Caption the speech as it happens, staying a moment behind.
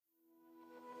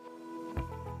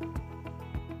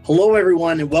Hello,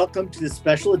 everyone, and welcome to this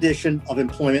special edition of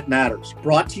Employment Matters,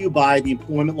 brought to you by the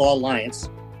Employment Law Alliance,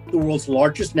 the world's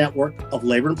largest network of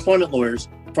labor employment lawyers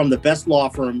from the best law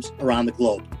firms around the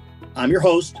globe. I'm your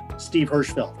host, Steve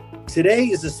Hirschfeld. Today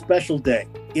is a special day.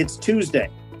 It's Tuesday,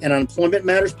 and on Employment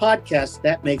Matters podcast,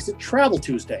 that makes it Travel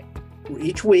Tuesday, where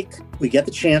each week we get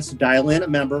the chance to dial in a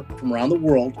member from around the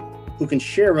world who can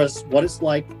share us what it's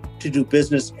like to do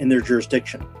business in their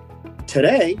jurisdiction.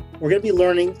 Today, we're going to be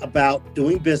learning about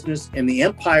doing business in the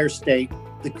Empire State,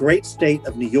 the great state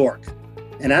of New York.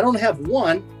 And I don't have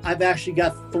one, I've actually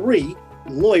got three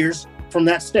lawyers from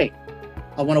that state.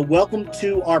 I want to welcome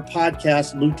to our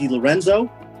podcast Lou DiLorenzo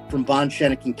from Bond,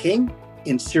 Shannick & King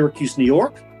in Syracuse, New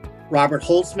York, Robert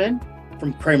Holtzman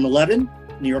from Kramer Levin,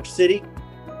 New York City,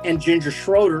 and Ginger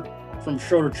Schroeder from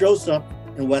Schroeder Joseph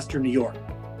in Western New York.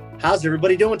 How's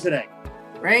everybody doing today?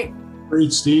 Great,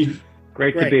 Steve.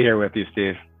 Great to be here with you,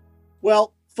 Steve.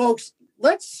 Well, folks,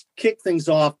 let's kick things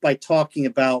off by talking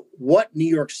about what New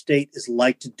York State is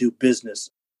like to do business.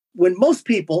 When most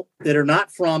people that are not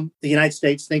from the United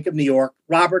States think of New York,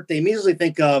 Robert, they immediately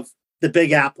think of the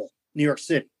Big Apple, New York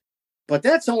City. But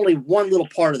that's only one little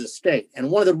part of the state. And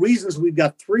one of the reasons we've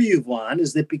got three of you on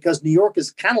is that because New York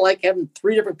is kind of like having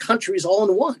three different countries all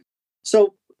in one.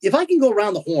 So if I can go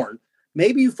around the horn,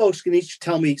 maybe you folks can each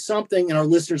tell me something and our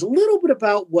listeners a little bit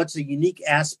about what's a unique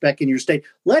aspect in your state.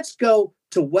 Let's go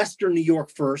to Western New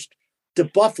York first, to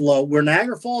Buffalo, where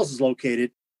Niagara Falls is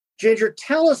located. Ginger,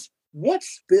 tell us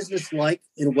what's business like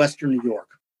in Western New York?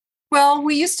 Well,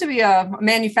 we used to be a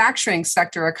manufacturing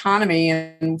sector economy,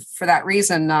 and for that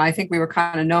reason, I think we were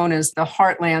kind of known as the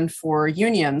heartland for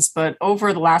unions. But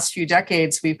over the last few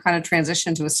decades, we've kind of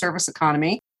transitioned to a service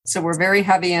economy. So we're very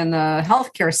heavy in the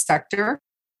healthcare sector.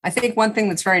 I think one thing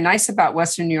that's very nice about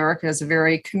Western New York is a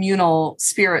very communal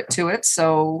spirit to it.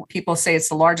 So people say it's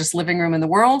the largest living room in the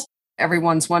world.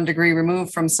 Everyone's 1 degree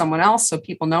removed from someone else, so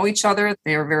people know each other.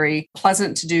 They are very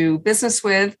pleasant to do business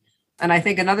with. And I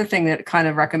think another thing that kind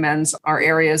of recommends our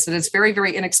area is that it's very,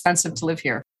 very inexpensive to live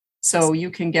here. So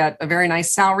you can get a very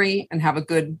nice salary and have a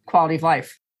good quality of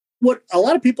life. What a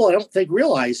lot of people I don't think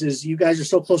realize is you guys are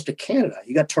so close to Canada.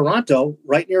 You got Toronto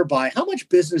right nearby. How much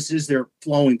business is there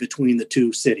flowing between the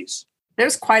two cities?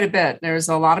 There's quite a bit. There's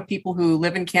a lot of people who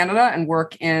live in Canada and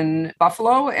work in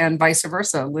Buffalo and vice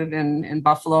versa, live in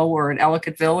Buffalo or in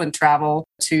Ellicottville and travel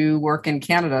to work in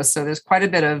Canada. So there's quite a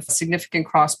bit of significant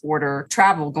cross-border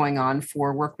travel going on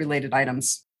for work-related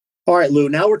items. All right, Lou,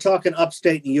 now we're talking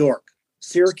upstate New York.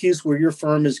 Syracuse, where your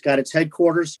firm has got its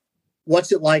headquarters.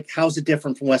 What's it like? How's it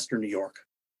different from Western New York?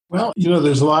 Well,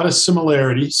 there's a lot of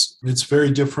similarities. It's very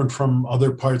different from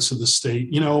other parts of the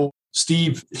state.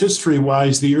 Steve,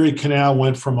 history-wise, the Erie Canal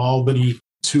went from Albany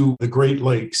to the Great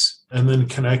Lakes and then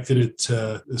connected it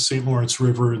to the St. Lawrence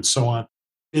River and so on.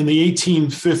 In the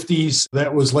 1850s,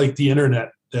 that was like the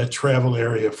internet, that travel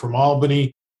area from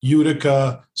Albany,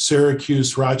 Utica,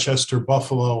 Syracuse, Rochester,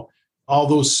 Buffalo. All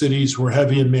those cities were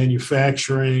heavy in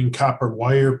manufacturing, copper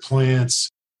wire plants,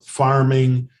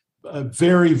 farming, a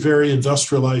very, very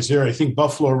industrialized area. I think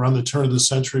Buffalo around the turn of the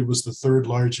century was the third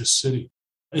largest city.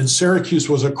 And Syracuse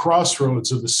was a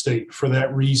crossroads of the state for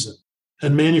that reason.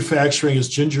 And manufacturing, as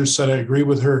Ginger said, I agree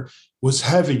with her, was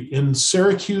heavy. In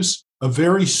Syracuse, a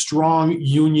very strong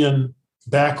union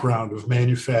background of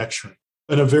manufacturing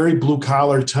and a very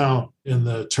blue-collar town in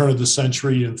the turn of the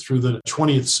century and through the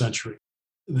 20th century.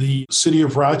 The city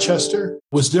of Rochester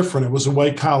was different. It was a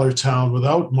white-collar town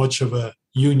without much of a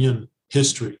union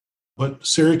history. But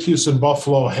Syracuse and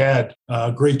Buffalo had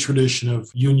a great tradition of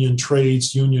union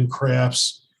trades, union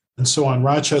crafts, and so on.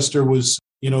 Rochester was,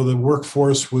 the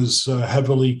workforce was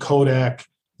heavily Kodak,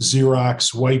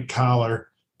 Xerox, white collar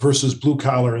versus blue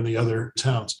collar in the other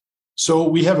towns. So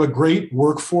we have a great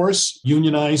workforce,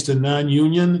 unionized and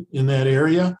non-union in that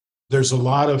area. There's a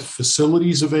lot of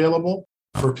facilities available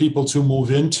for people to move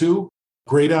into,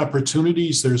 great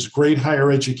opportunities. There's great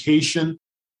higher education,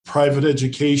 private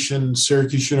education,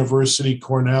 Syracuse University,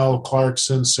 Cornell,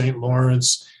 Clarkson, St.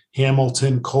 Lawrence,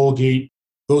 Hamilton, Colgate.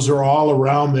 Those are all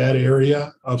around that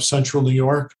area of central New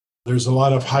York. There's a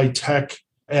lot of high-tech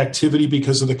activity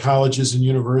because of the colleges and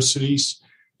universities,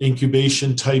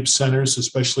 incubation type centers,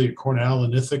 especially at Cornell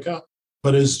and Ithaca.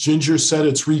 But as Ginger said,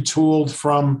 it's retooled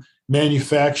from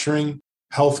manufacturing,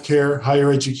 healthcare,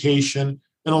 higher education,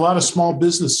 and a lot of small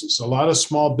businesses. A lot of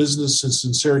small businesses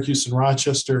in Syracuse and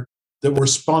Rochester that were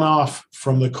spun off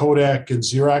from the Kodak and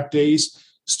Xerox days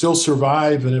still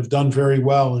survive and have done very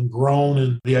well and grown,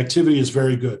 and the activity is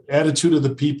very good. Attitude of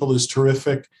the people is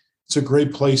terrific. It's a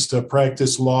great place to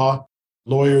practice law.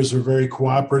 Lawyers are very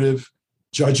cooperative.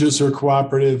 Judges are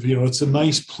cooperative. It's a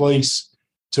nice place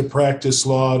to practice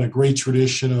law and a great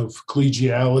tradition of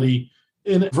collegiality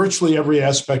in virtually every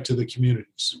aspect of the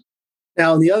communities.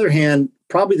 Now, on the other hand,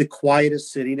 probably the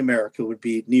quietest city in America would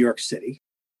be New York City.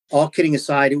 All kidding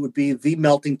aside, it would be the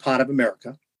melting pot of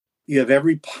America. You have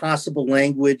every possible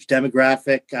language,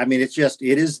 demographic. I mean, it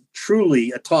is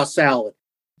truly a tossed salad.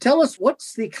 Tell us,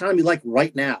 what's the economy like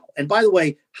right now? And by the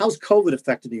way, how's COVID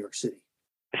affected New York City?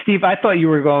 Steve, I thought you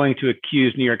were going to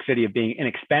accuse New York City of being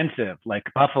inexpensive, like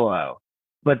Buffalo.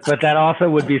 But that also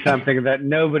would be something that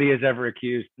nobody has ever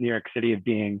accused New York City of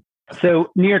being. So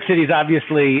New York City is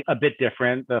obviously a bit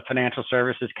different, the financial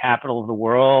services capital of the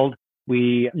world.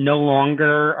 We no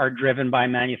longer are driven by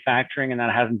manufacturing, and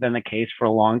that hasn't been the case for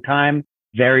a long time.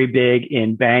 Very big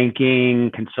in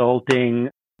banking, consulting,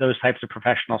 those types of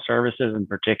professional services in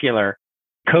particular.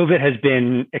 COVID has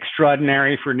been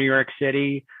extraordinary for New York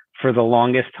City. For the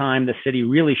longest time, the city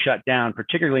really shut down,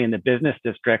 particularly in the business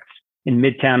districts in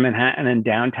Midtown Manhattan and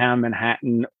downtown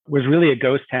Manhattan. Was really a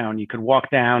ghost town. You could walk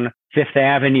down Fifth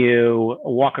Avenue,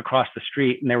 walk across the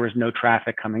street, and there was no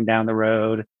traffic coming down the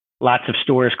road. Lots of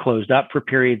stores closed up for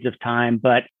periods of time,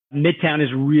 but Midtown is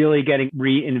really getting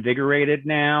reinvigorated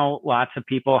now. Lots of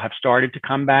people have started to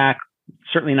come back,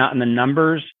 certainly not in the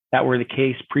numbers that were the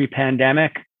case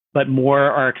pre-pandemic, but more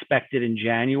are expected in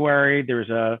January. There's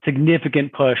a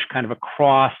significant push kind of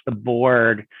across the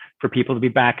board for people to be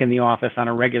back in the office on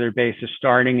a regular basis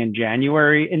starting in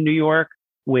January in New York,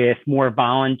 with more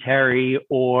voluntary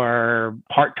or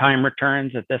part-time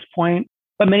returns at this point.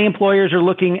 But many employers are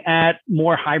looking at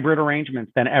more hybrid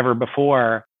arrangements than ever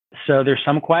before. So there's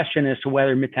some question as to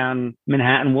whether Midtown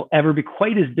Manhattan will ever be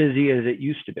quite as busy as it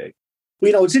used to be.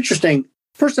 Well, it's interesting.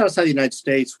 A person outside the United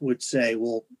States would say,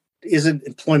 well, isn't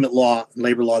employment law and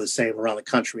labor law the same around the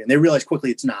country? And they realize quickly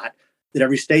it's not, that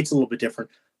every state's a little bit different.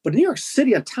 But New York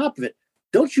City, on top of it,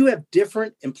 don't you have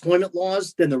different employment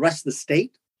laws than the rest of the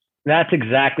state? That's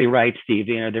exactly right, Steve.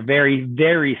 There are very,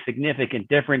 very significant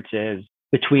differences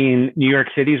between New York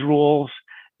City's rules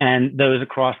and those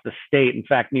across the state. In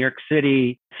fact, New York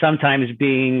City sometimes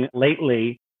being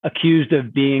lately accused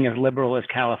of being as liberal as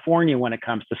California when it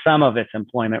comes to some of its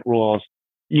employment rules.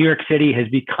 New York City has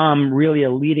become really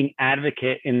a leading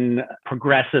advocate in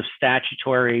progressive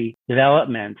statutory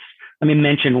developments. Let me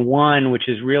mention one, which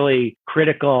is really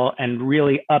critical and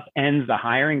really upends the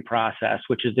hiring process,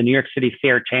 which is the New York City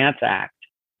Fair Chance Act,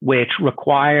 which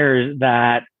requires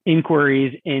that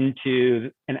inquiries into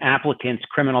an applicant's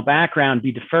criminal background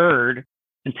be deferred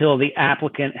until the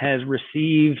applicant has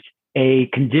received a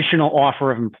conditional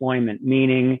offer of employment,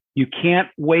 meaning you can't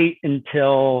wait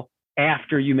until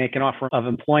after you make an offer of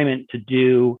employment to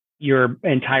do your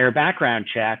entire background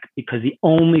check, because the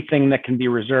only thing that can be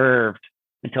reserved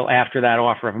until after that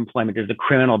offer of employment is the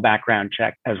criminal background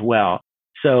check as well.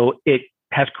 So it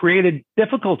has created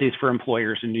difficulties for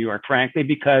employers in New York, frankly,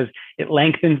 because it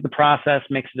lengthens the process,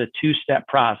 makes it a two-step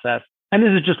process. And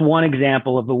this is just one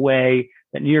example of the way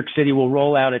that New York City will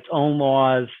roll out its own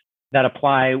laws that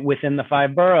apply within the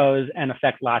 5 boroughs and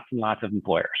affect lots and lots of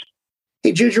employers.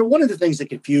 Hey, Ginger, one of the things that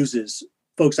confuses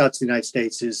folks outside the United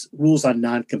States is rules on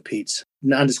non-competes,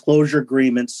 non-disclosure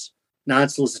agreements,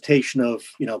 non-solicitation of,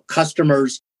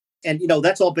 customers. And,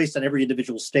 that's all based on every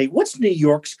individual state. What's New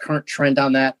York's current trend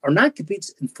on that? Are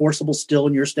non-competes enforceable still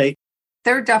in your state?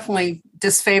 They're definitely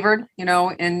disfavored,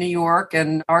 in New York,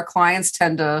 and our clients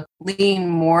tend to lean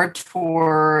more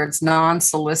towards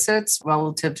non-solicits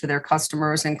relative to their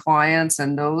customers and clients.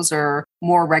 And those are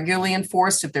more regularly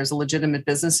enforced if there's a legitimate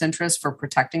business interest for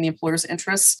protecting the employer's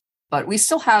interests. But we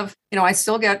still have, I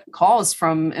still get calls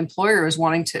from employers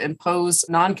wanting to impose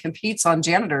non-competes on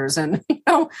janitors and,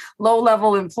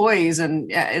 low-level employees.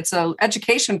 And it's an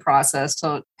education process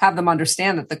to have them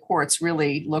understand that the courts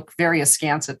really look very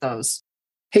askance at those.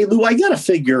 Hey, Lou, I got to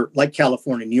figure, like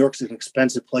California, New York's an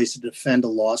expensive place to defend a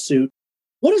lawsuit.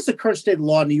 What is the current state of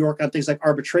law in New York on things like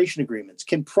arbitration agreements?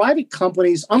 Can private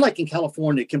companies, unlike in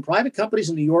California, can private companies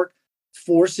in New York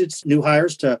force its new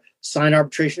hires to sign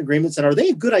arbitration agreements? And are they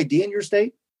a good idea in your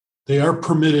state? They are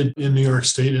permitted in New York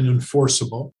State and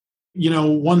enforceable.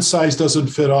 One size doesn't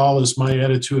fit all is my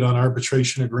attitude on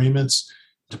arbitration agreements,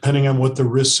 depending on what the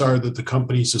risks are that the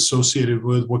company's associated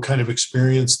with, what kind of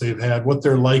experience they've had, what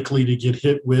they're likely to get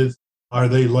hit with. Are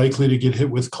they likely to get hit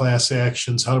with class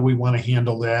actions? How do we want to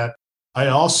handle that? I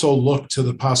also look to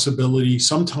the possibility,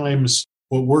 sometimes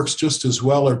what works just as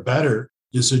well or better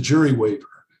is a jury waiver,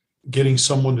 getting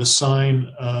someone to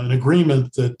sign an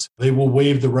agreement that they will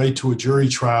waive the right to a jury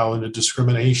trial in a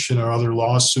discrimination or other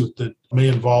lawsuit that may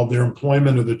involve their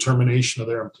employment or the termination of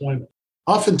their employment.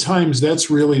 Oftentimes,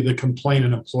 that's really the complaint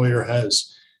an employer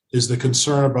has, is the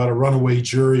concern about a runaway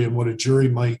jury and what a jury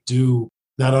might do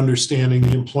not understanding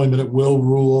the employment at will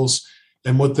rules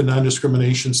and what the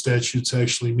non-discrimination statutes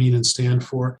actually mean and stand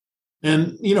for.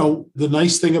 And, the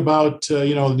nice thing about,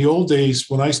 in the old days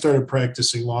when I started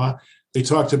practicing law, they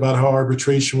talked about how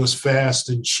arbitration was fast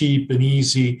and cheap and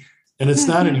easy, and it's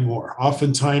not anymore.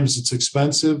 Oftentimes it's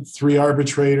expensive, 3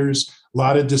 arbitrators, a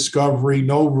lot of discovery,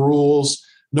 no rules,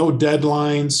 no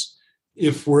deadlines.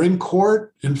 If we're in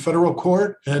court, in federal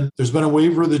court, and there's been a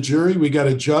waiver of the jury, we got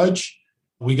a judge,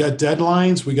 we got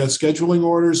deadlines, we got scheduling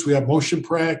orders, we have motion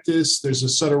practice, there's a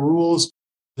set of rules.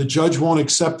 The judge won't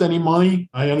accept any money.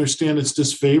 I understand it's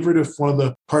disfavored if one of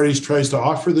the parties tries to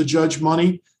offer the judge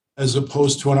money as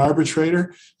opposed to an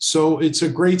arbitrator. So it's a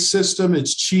great system.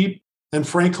 It's cheap. And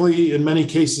frankly, in many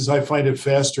cases, I find it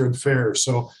faster and fairer.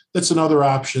 So that's another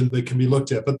option that can be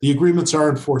looked at. But the agreements are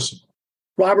enforceable.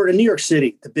 Robert, in New York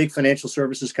City, the big financial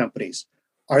services companies,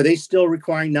 are they still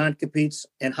requiring non-competes?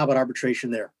 And how about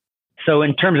arbitration there? So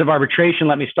in terms of arbitration,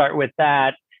 let me start with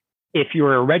that. If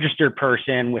you're a registered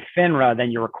person with FINRA,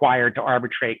 then you're required to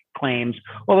arbitrate claims,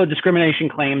 although discrimination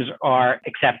claims are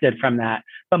accepted from that.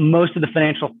 But most of the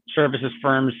financial services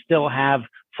firms still have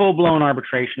full-blown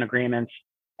arbitration agreements,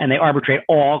 and they arbitrate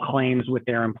all claims with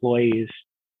their employees.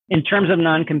 In terms of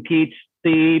non-competes,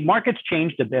 the market's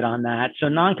changed a bit on that. So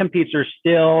non-competes are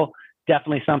still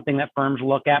definitely something that firms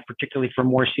look at, particularly for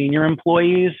more senior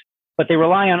employees, but they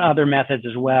rely on other methods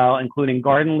as well, including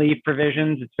garden leave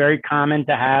provisions. It's very common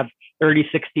to have 30,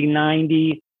 60,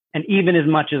 90, and even as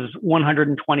much as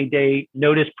 120-day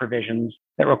notice provisions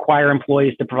that require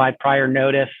employees to provide prior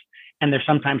notice. And they're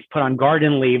sometimes put on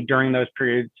garden leave during those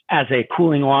periods as a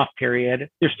cooling off period.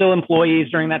 They're still employees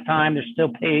during that time. They're still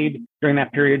paid during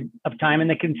that period of time, and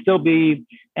they can still be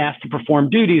asked to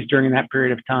perform duties during that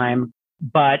period of time,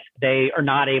 but they are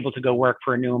not able to go work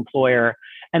for a new employer.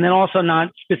 And then also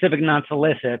non-specific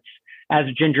non-solicits, as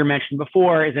Ginger mentioned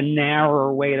before, is a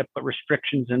narrower way to put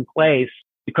restrictions in place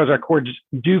because our courts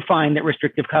do find that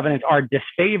restrictive covenants are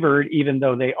disfavored, even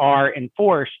though they are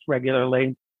enforced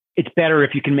regularly. It's better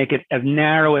if you can make it as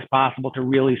narrow as possible to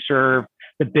really serve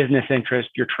the business interest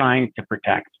you're trying to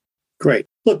protect. Great.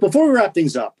 Look, before we wrap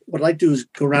things up, what I'd like to do is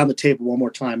go around the table one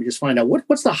more time and just find out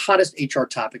what's the hottest HR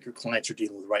topic your clients are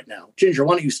dealing with right now. Ginger,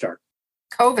 why don't you start?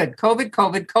 COVID.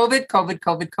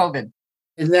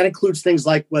 And that includes things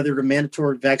like whether the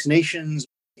mandatory vaccinations.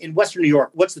 In Western New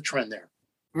York, what's the trend there?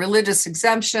 Religious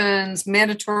exemptions,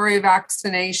 mandatory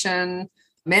vaccination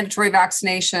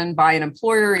by an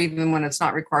employer, even when it's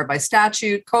not required by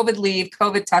statute, COVID leave,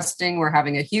 COVID testing. We're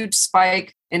having a huge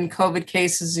spike in COVID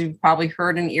cases. You've probably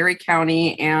heard in Erie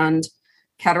County and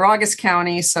Cattaraugus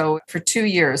County. So for 2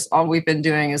 years, all we've been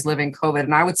doing is living COVID.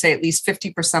 And I would say at least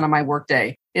 50% of my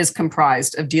workday is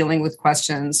comprised of dealing with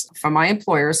questions from my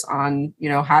employers on,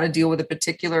 how to deal with a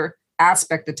particular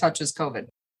aspect that touches COVID.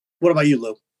 What about you,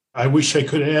 Lou? I wish I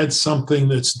could add something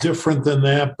that's different than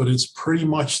that, but it's pretty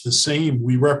much the same.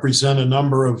 We represent a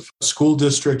number of school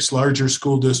districts, larger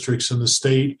school districts in the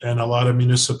state, and a lot of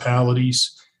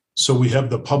municipalities. So we have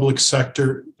the public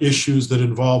sector issues that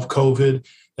involve COVID,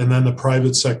 and then the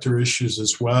private sector issues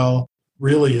as well.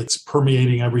 Really, it's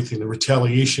permeating everything, the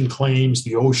retaliation claims,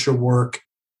 the OSHA work.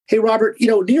 Hey, Robert,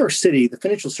 New York City, the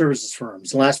financial services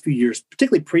firms in the last few years,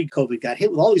 particularly pre-COVID, got hit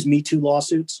with all these Me Too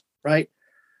lawsuits, right?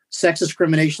 Sex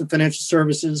discrimination, financial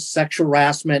services, sexual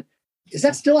harassment. Is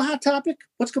that still a hot topic?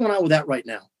 What's going on with that right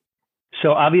now?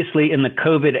 So obviously in the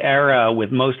COVID era,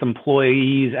 with most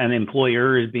employees and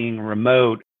employers being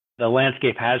remote, the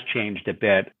landscape has changed a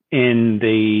bit. In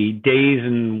the days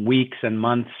and weeks and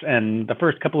months and the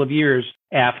first couple of years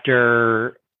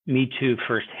after Me Too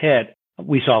first hit,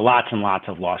 we saw lots and lots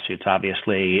of lawsuits,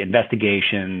 obviously,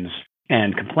 investigations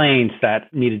and complaints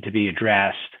that needed to be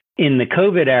addressed. In the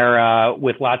COVID era,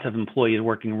 with lots of employees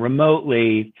working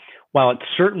remotely, while it's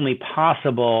certainly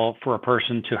possible for a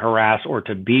person to harass or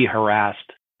to be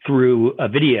harassed through a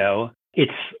video,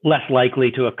 it's less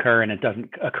likely to occur and it doesn't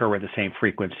occur with the same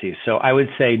frequency. So I would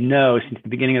say no, since the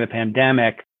beginning of the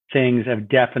pandemic, things have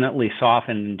definitely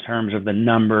softened in terms of the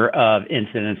number of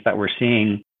incidents that we're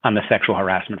seeing on the sexual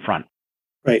harassment front.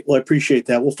 Right. Well, I appreciate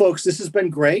that. Well, folks, this has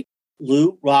been great.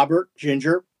 Lou, Robert,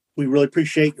 Ginger, we really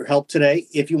appreciate your help today.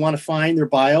 If you want to find their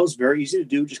bios, very easy to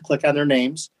do. Just click on their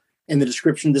names in the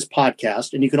description of this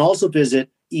podcast. And you can also visit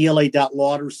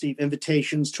ela.law to receive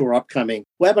invitations to our upcoming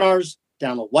webinars,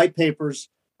 download white papers,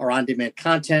 our on-demand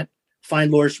content, find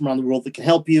lawyers from around the world that can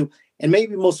help you, and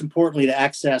maybe most importantly, to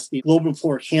access the Global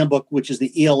Employer Handbook, which is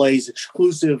the ELA's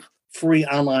exclusive free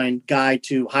online guide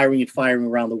to hiring and firing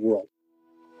around the world.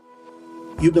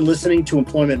 You've been listening to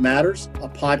Employment Matters, a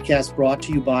podcast brought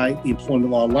to you by the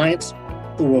Employment Law Alliance.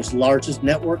 the world's largest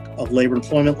network of labor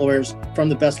employment lawyers from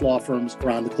the best law firms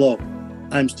around the globe.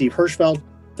 I'm Steve Hirschfeld.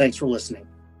 Thanks for listening.